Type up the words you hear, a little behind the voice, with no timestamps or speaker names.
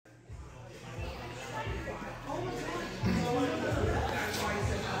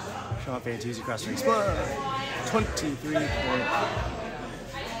confidence, easy CrossFit Explode. 23 points.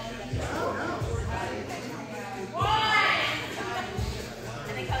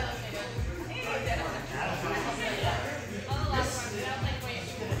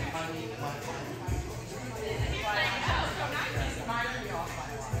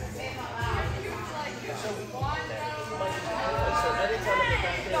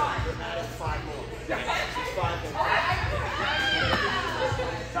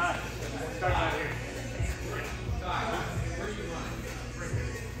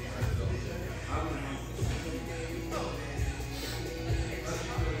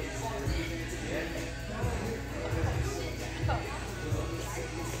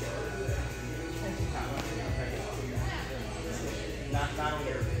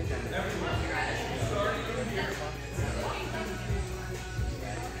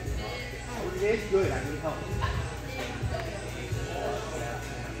 It's good, I need help.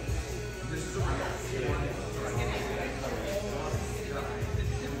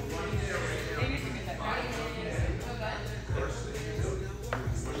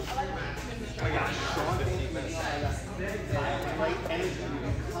 I got strong 15 minutes. Right energy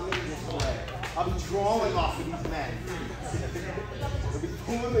coming this way. I'll be drawing off of these men. I'll be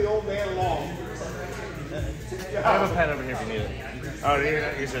pulling the old man along. I have a pen over here if you need it. Oh,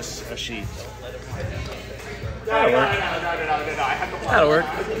 it's just a sheet. That'll work. That'll work.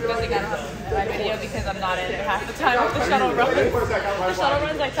 I'm losing out on my video because I'm not in it half the time with the shuttle run. The shuttle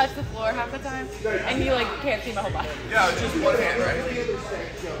runs, I touch the floor half the time, and you like can't see my whole body. Yeah, it's just one hand, right?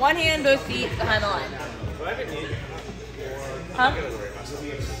 One hand, both feet behind the line. Huh?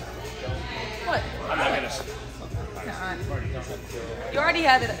 What? I'm not gonna. You already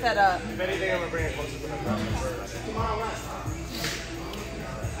have it set up. If anything, I'm gonna bring it closer to the front.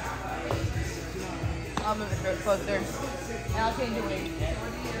 I'll move it closer. And I'll change the weight.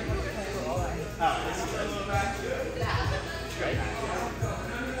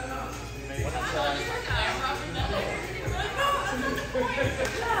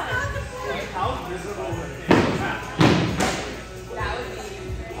 How visible is That would be.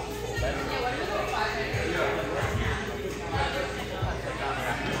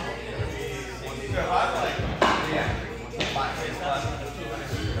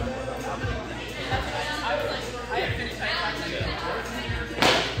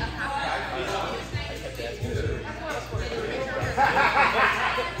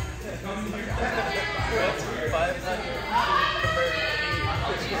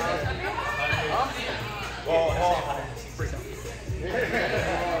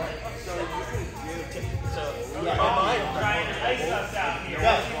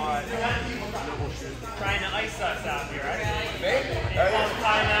 Trying to ice us out here, right?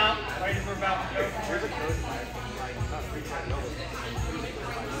 Time out, right as we're about to go. Here's a code. Not free time, no. You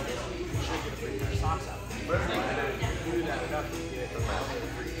should get a free pair of socks out. But if you do that enough, you get it from out there.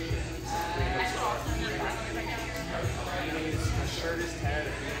 A shirt is 10.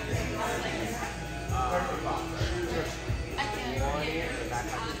 Shoes are 20, and the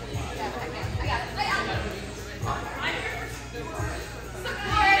backpack is 25. I got it.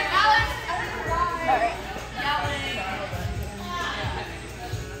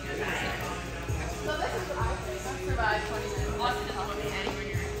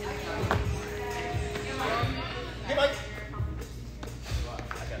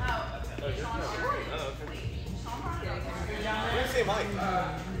 Mike. You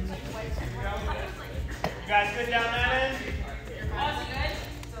guys good down that end?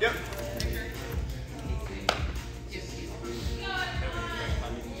 Yep.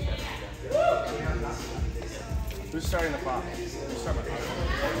 Who's starting the pop? Who's starting my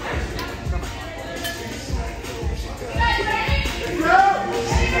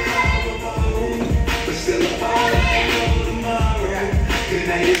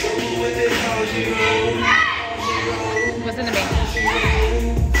What's in the main?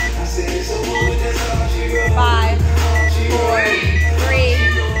 5, 4, 3,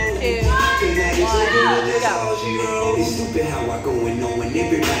 2, 1, go. It's stupid how I go and knowing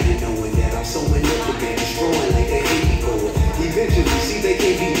everybody knowing that I'm sewing up the man destroying like they hate me going. Eventually, see they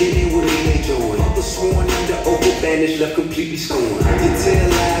can't be getting with me, they join. Others sworn under oath, banished, left completely scorned. You tell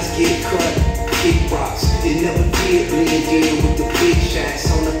lies, get cut, kick rocks. They never did blend in with the big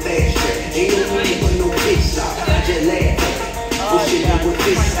shots on the fast track. Ain't no money for no pit stop. I just laugh. Bullshit with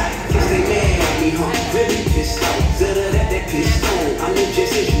this side, cause they mad at me, huh? Really pissed off. That pissed on. I know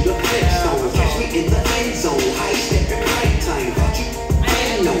just as you the Flintstone. Catch me in the end zone. High step at right time. Thought you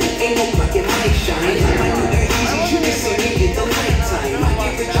know, ain't no clock in my shine. I know they're easy, you can see me in the nighttime. I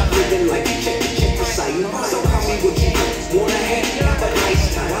get rich, I'm living like you check the sign. So call me what you want. Wanna have a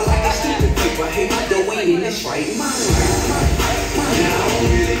nice time. I like this.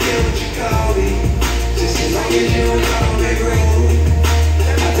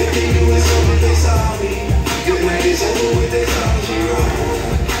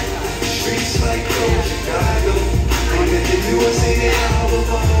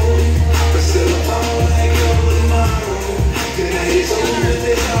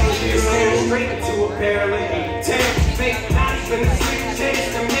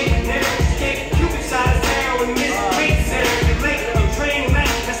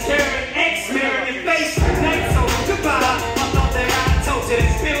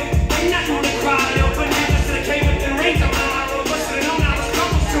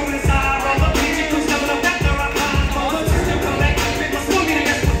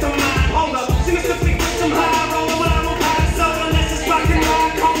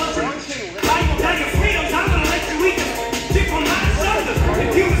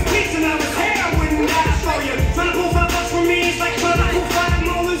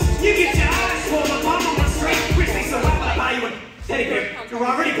 ready? You're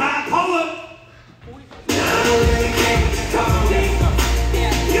already bipolar. Now I don't really care what you call me.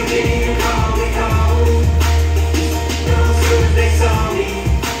 You can even call me cold. No sooner they saw me.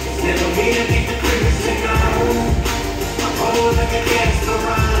 It's never me to beat the Christian on. I'm cold like a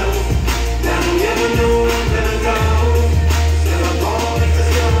Gasparano. Now I never know where I'm gonna go. Still I'm born like the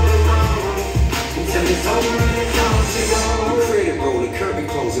snow tomorrow. Until it's over and it's all she wrote. Credit rolling, curtain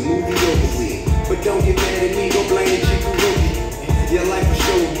closing, movie over with. But don't get mad at me, go blame the chick who wrote it. Your life will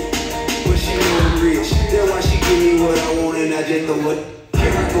show me. But she know I'm rich. That's why she give me what I want and I just throw it.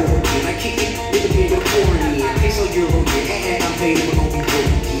 Here I go again. I kick it with a big of pouring in. Peso euro, yeah, I'm paid, never gonna be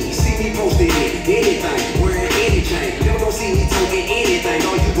broke again. See me posted in anything, wearing anything. Never gonna see me talking anything.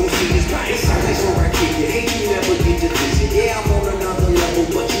 All you gon' see is pain. It's always where I kick you. Hate you never get to visit. Yeah, I'm on another level,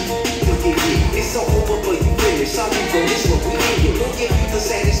 but you look at me. It's so over, but you finish. Some people, this what we in here. Don't give you the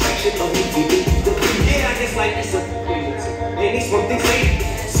satisfaction of me giving the yeah, I guess like this. And these one things say,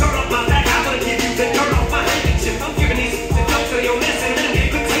 shirt off my back, I wanna give you the dirt off my handkerchief. I'm giving these the dope to your lesson, let them get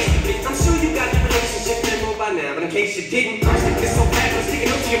a good taste of it. I'm sure you got the relationship memo by now, but in case you didn't, stick this so fast, I'm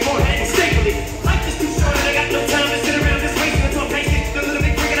sticking up to your forehead and staple it. Life is too short and I got no time to sit around just wasting until I'm pasted. A little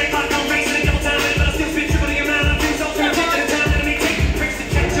bit quicker, they clock on racing and double time, but I still spit triple the amount of things all time. Take the time that I may take tricks to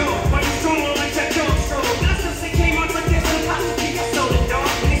catch on. While you strong, like check on strong. I still say Kmart like this, and I'm possibly got stolen, dog.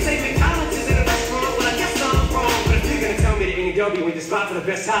 When they say McDonald's is in a restaurant, well I guess I'm wrong. But if you're gonna tell me that NEW ain't the spot for the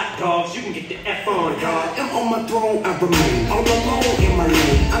best hot dogs, you can get the F on, dog. I'm on my throne, I remain all alone in my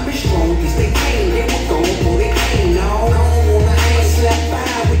lane. I'm as strong as they came, they were gone for they came. No, I don't wanna hang, slap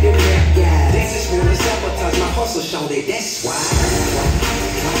by with them rap guys. They just wanna sabotage my hustle, show that that's why.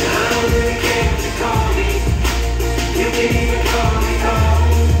 I don't really care what you call me. You can even call me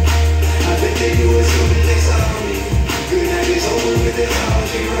cold. I bet they knew as soon as they saw me. Good night is over with this all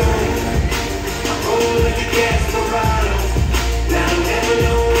she wrote. I'm cold like a Gasparano. Now I never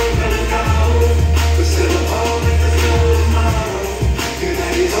know where I'm gonna go. But still I'm all like the snow tomorrow. Good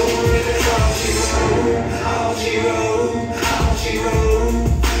night is over and that's all she wrote. All she wrote, all she wrote.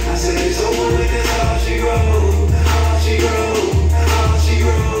 I said it's over and that's all she wrote. All she wrote, all she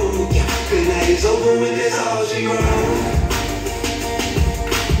wrote. Yeah. Good night is over and that's all she wrote.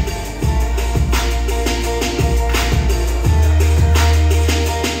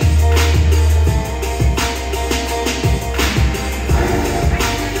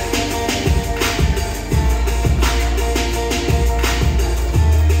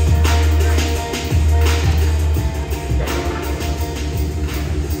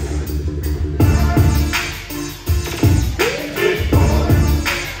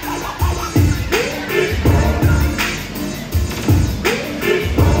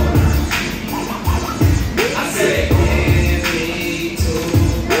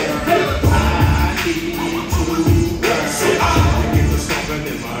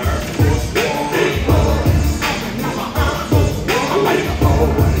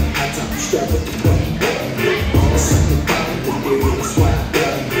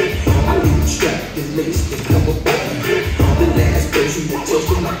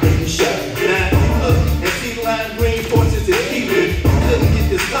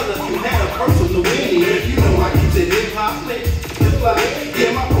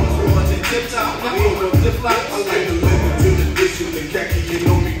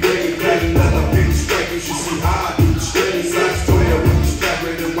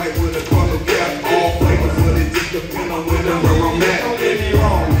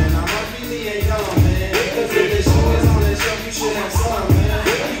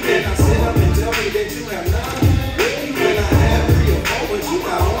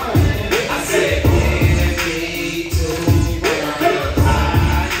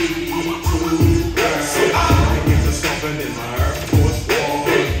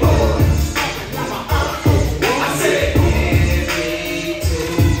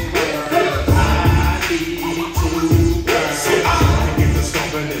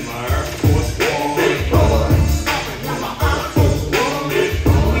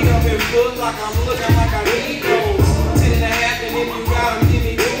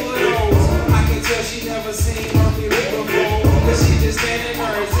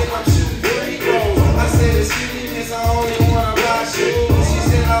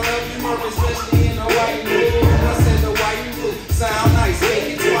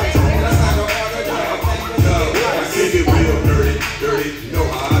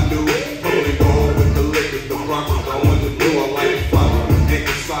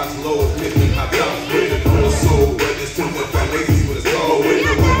 Low, hit me, I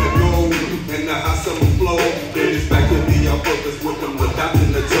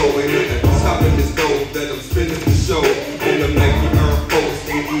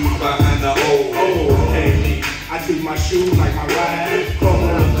shoes like my ride. Chrome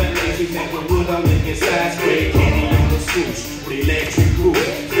on the fat lazy neck with wood on the inside. Spray candy on the swoosh with electric groove.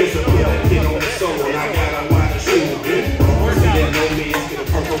 There's a put that kid on the soul and I gotta watch the shoe. Worse than no man's get a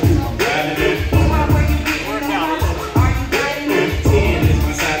purple boot. I'm riding it. 10 is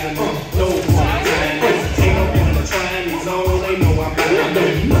my size and no time. Ain't no point in trying these on. They know I'm out. I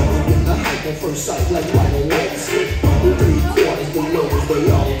don't know. Get the hype on first sight like white on whites. 3/4 the lowest they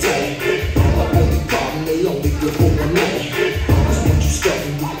all take. The only problem they only give for one night. Cause once you start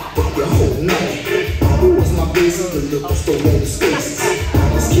and you book your whole night. Who was my basis? The liquor store on the spaces.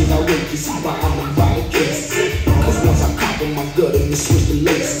 This kid I rate you see why I'm in violent cases. Cause once I cop in my gut and switch the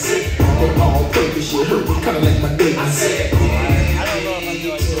laces. They all purpose shit hurt me kinda like my days. I said, I don't know if I'm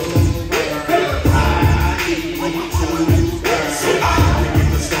doing so I get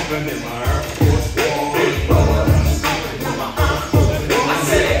the stomping in my Air Force One.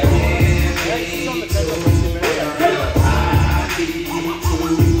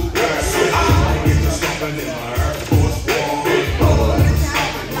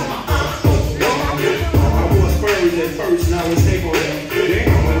 First, now it's take on them. They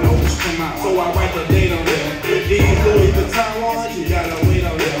don't know what's come out. So I write the date on them. These Louis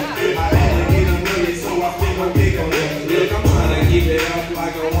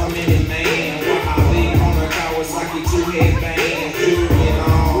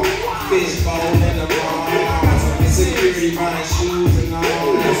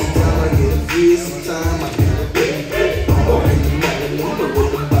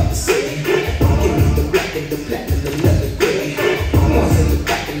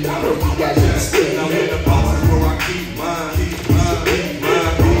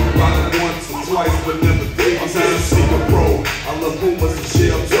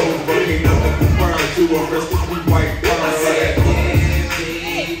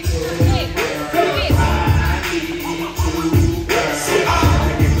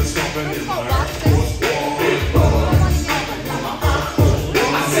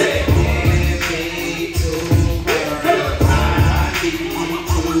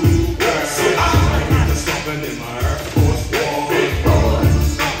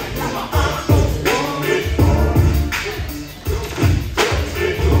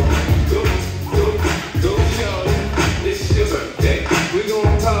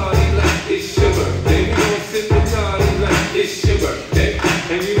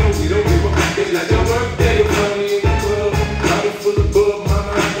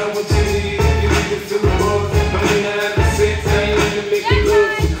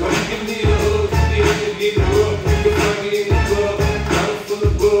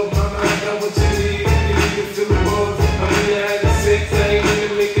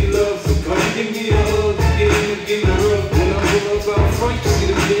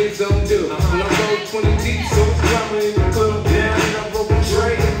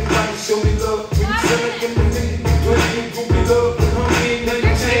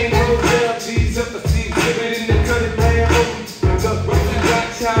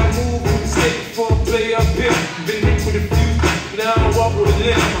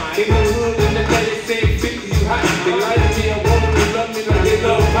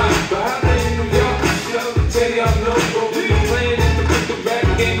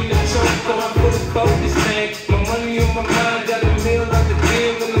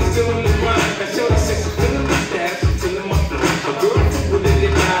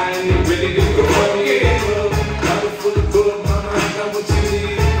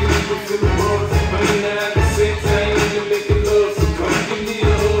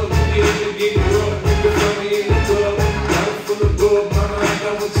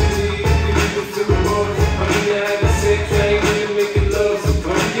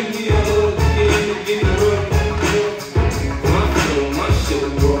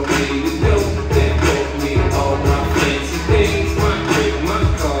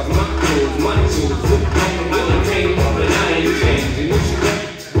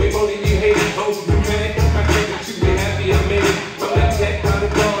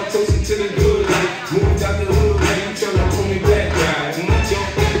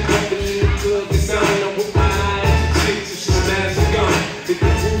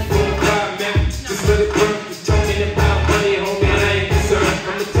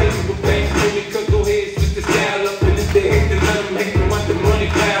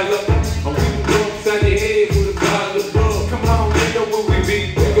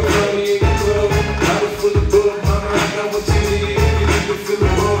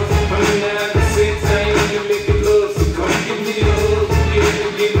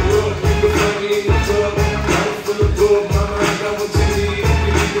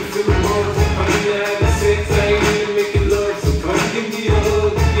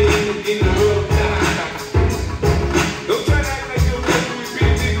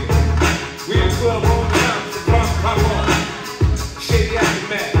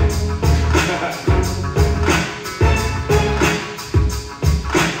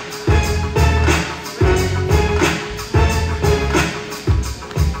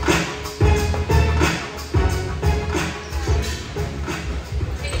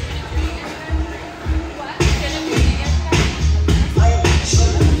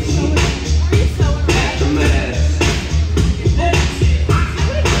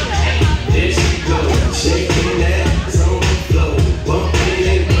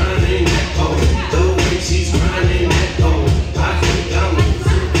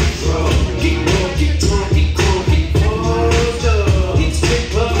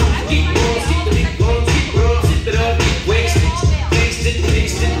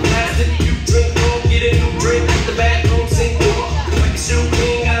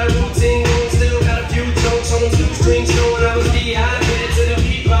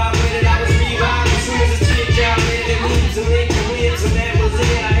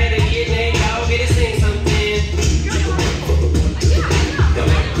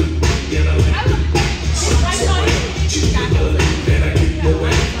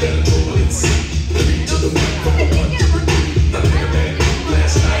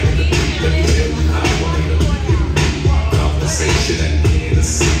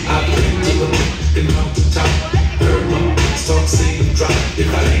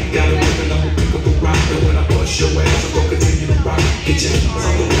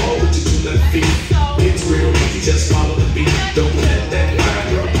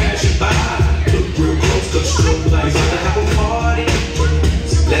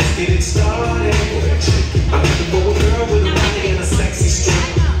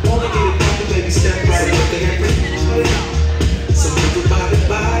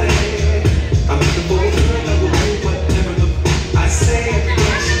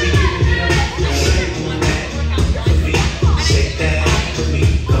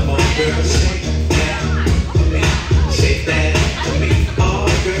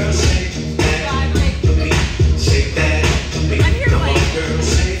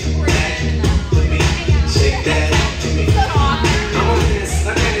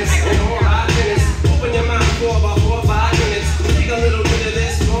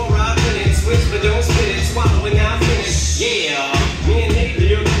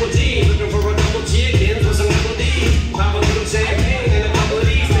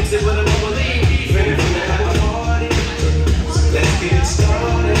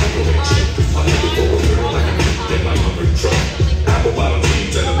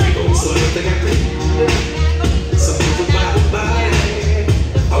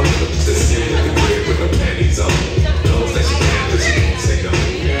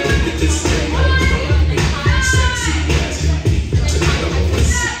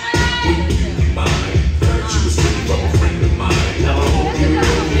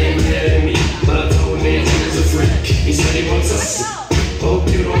He said he wants us. Hope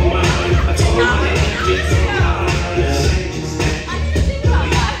you don't mind. I told him I like it so loud.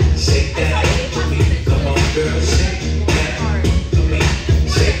 Shake that to me. Come on, girl. Shake that to me.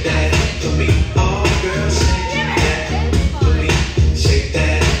 Shake that to me. Oh, girl. Shake that to me. Shake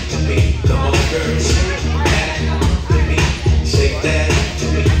that to me. Come on, girl. Shake that to me. Shake that to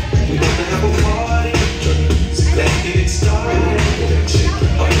me. We want to have a party. Let's get it started.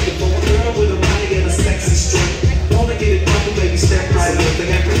 I'm looking for a girl with a body and a sexy strength. Wanna get it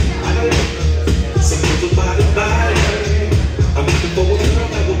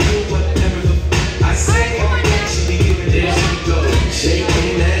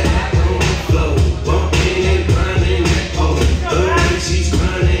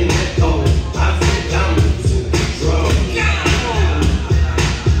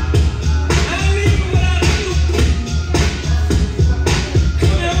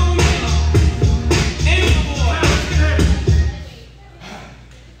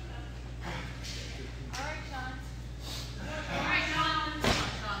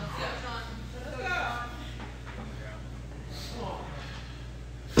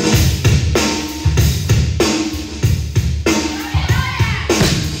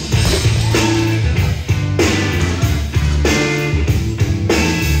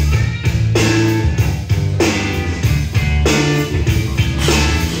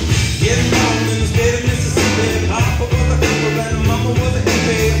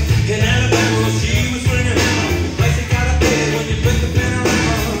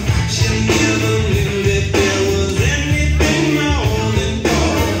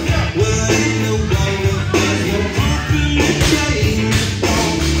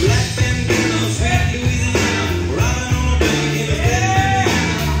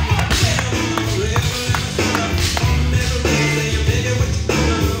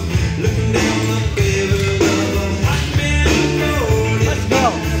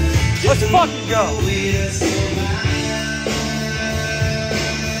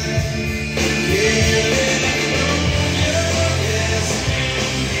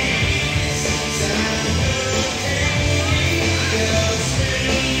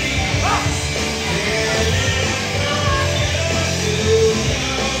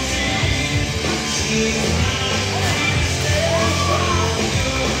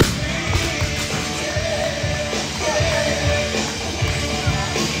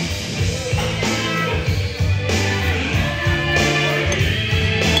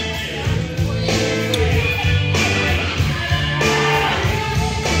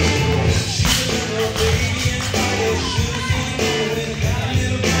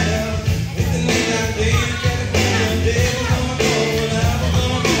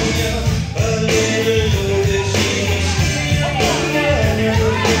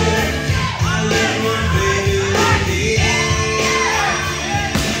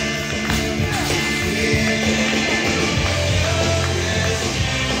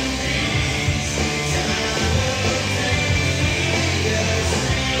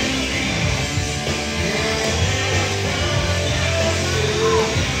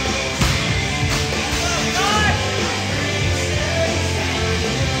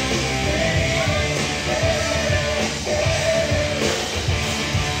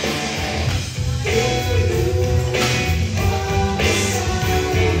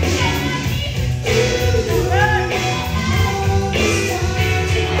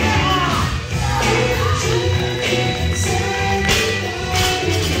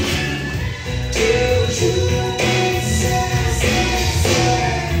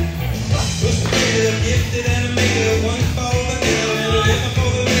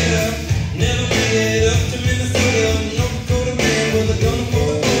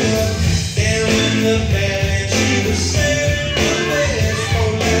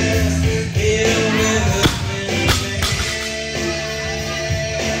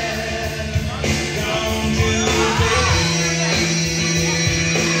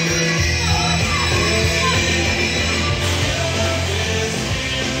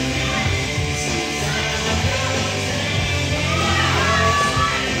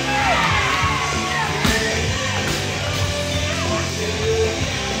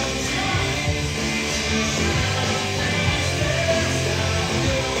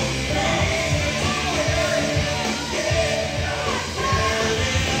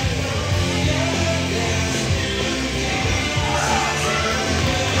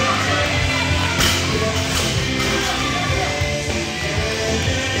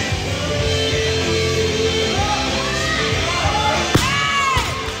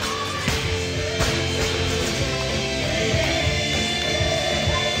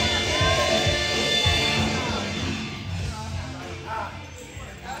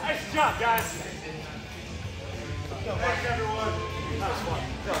guys.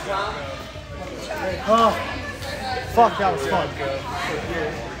 Oh, fuck, that was fun.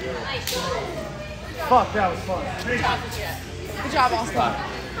 Fuck, that was fun. Good job, Austin.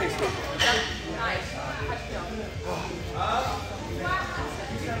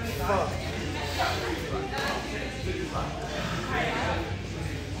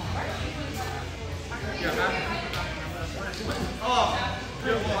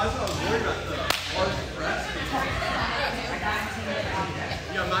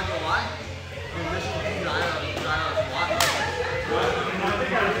 I'm not gonna lie. The initial guy I was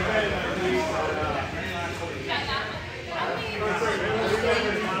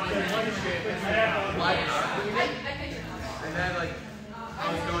and then like I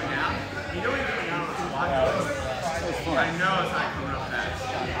was going down. You know when you're going down on the squat? I know it's not coming up fast.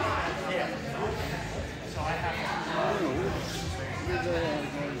 Yeah. So I have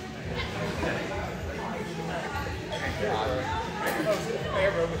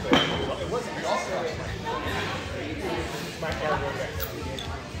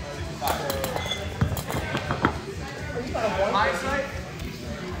my side?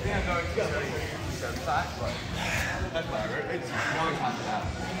 Yeah, no, it's side, but that's whatever. It's one top of that.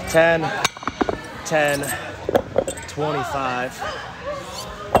 10, 10, 25,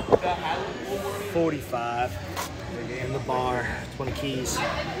 45, and the bar, 20 keys.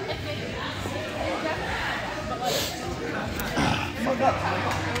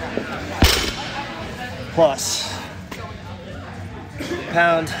 Plus,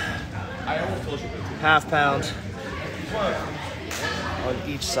 pound, half pound on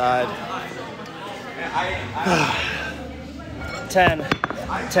each side. 10,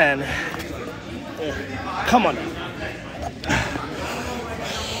 10. Come on.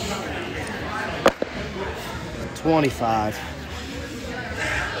 25.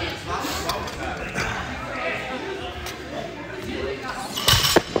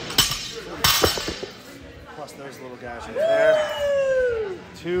 Plus those little guys right there.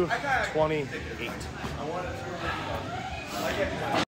 228.